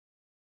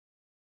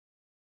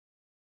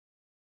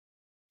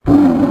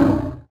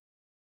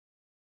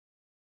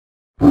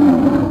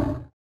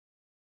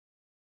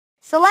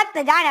Select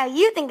the dino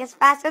you think is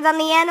faster than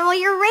the animal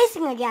you're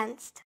racing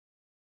against.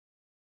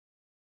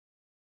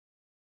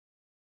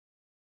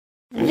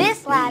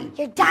 This lap,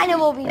 your dino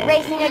will be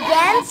racing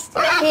against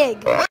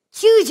Pig.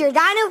 Choose your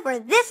dino for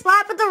this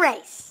lap of the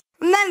race.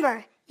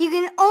 Remember, you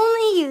can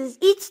only use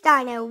each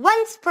dino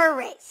once per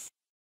race.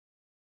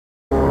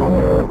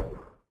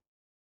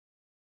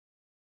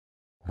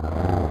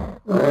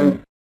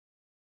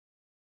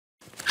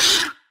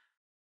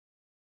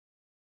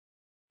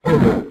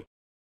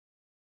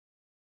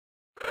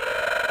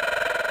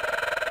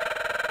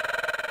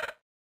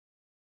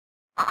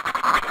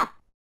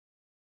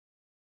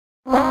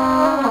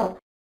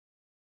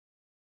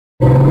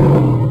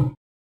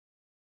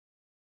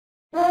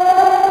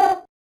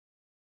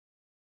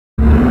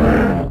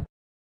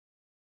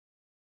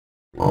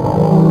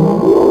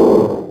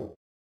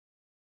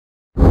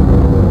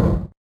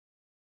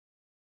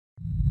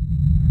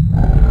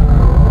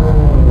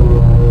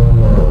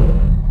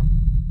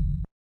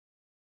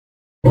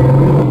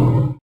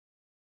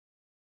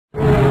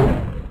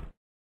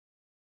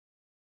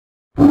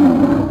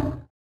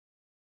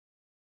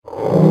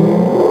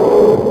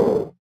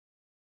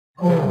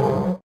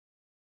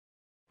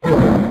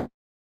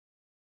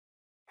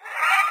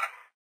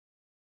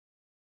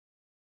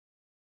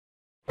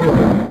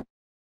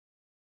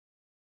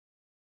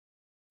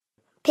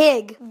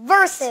 Pig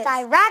versus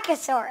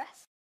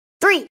Styracosaurus.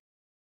 3,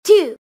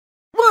 2,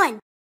 1,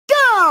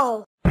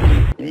 go!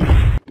 Go,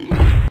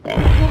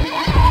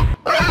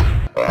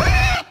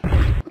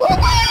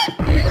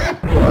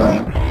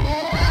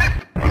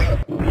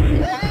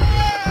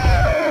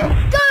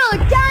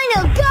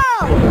 Dino, go!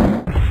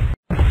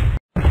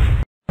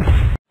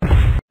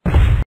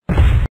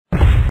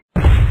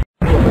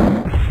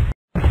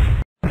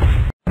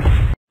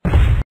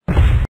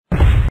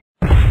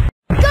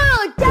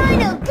 Go,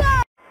 Dino, go!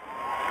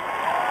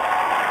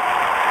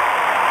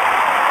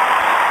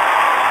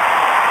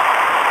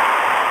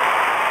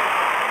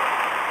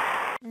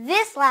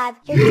 This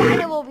lap, your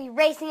dino will be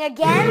racing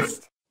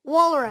against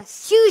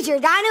Walrus. Choose your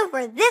dino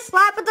for this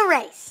lap of the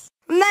race.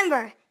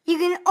 Remember, you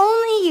can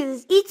only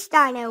use each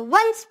dino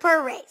once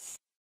per race.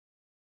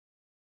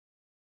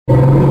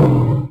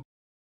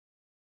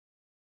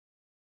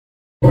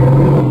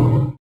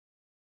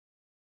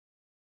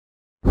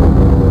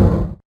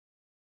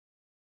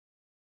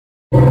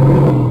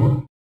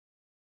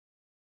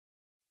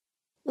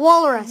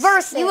 Walrus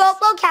versus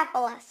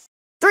Euoplocephalus.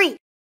 3,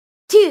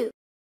 2,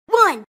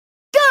 1,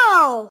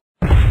 go!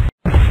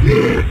 Go,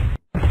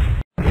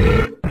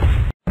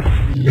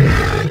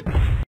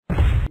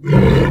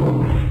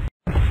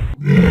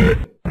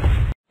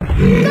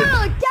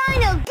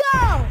 Dino, go!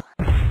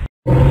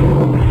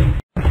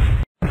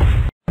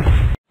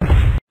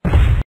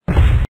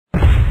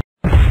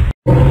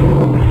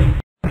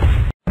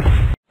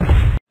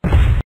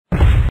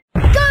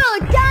 Go,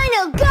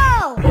 Dino, go!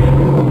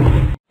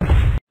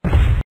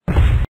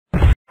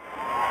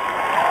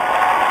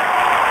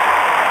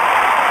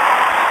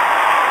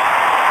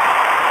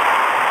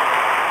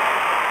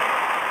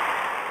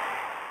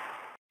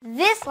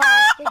 This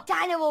lap, your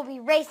dino will be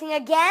racing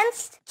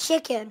against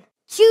Chicken.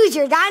 Choose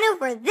your dino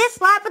for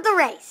this lap of the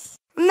race.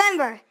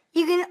 Remember,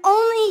 you can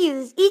only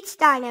use each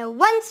dino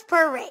once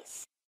per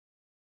race.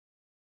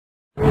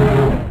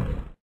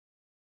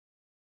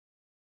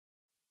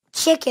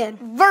 Chicken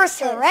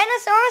versus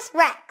Tyrannosaurus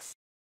Rex.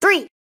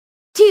 3,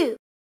 2,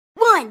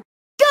 1,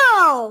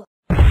 go!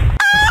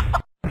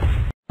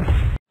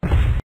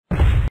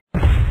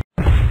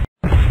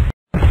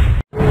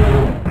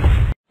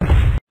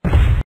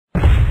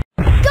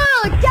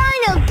 Go,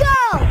 Dino, go!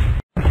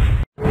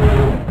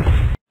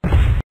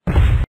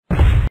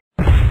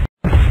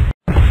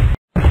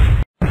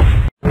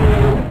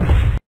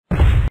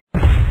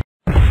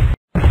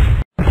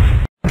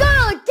 Go,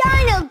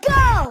 Dino,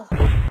 go!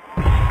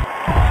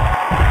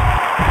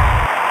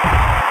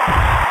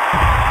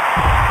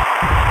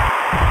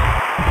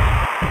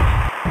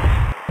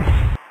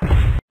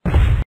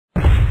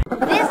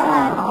 This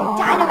lap, your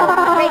dino will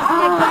be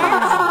racing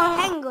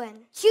against Penguin.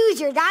 Choose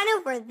your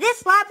dino for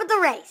this lap of the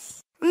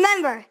race.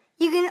 Remember,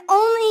 you can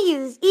only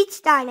use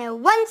each dino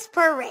once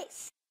per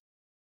race.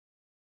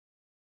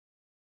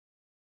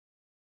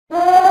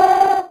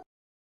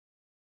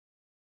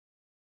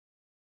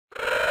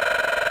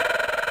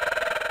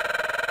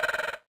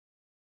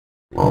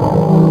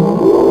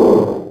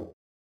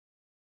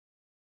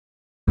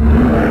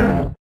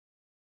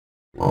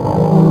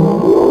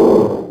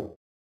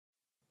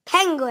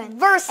 Penguin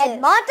versus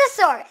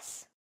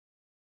Edmontosaurus.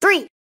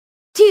 3,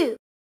 2,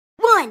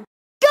 1,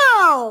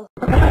 go!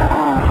 Go,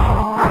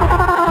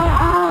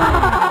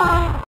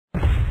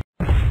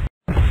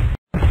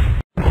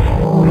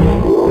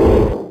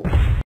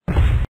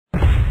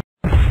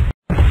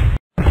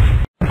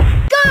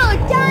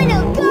 Dino,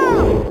 go!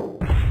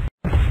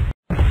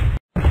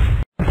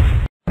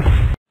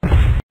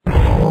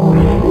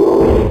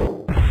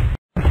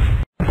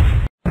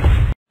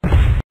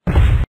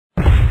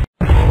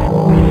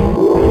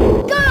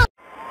 Go!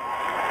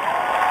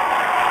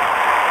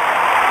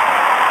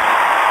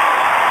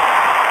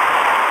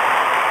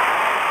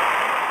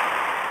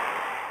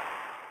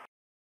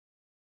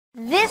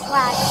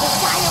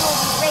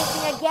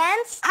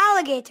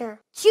 Alligator.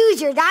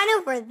 Choose your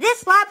dino for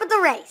this lap of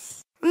the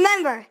race.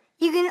 Remember,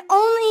 you can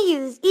only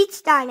use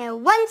each dino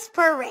once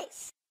per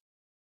race.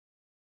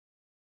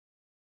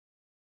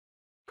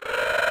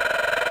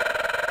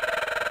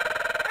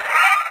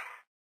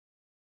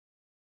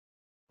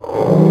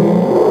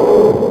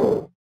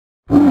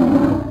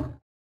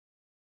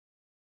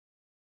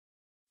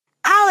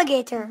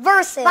 Alligator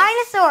versus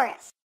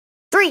Dinosaurus.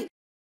 3,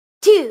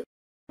 2,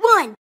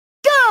 1,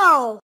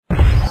 go!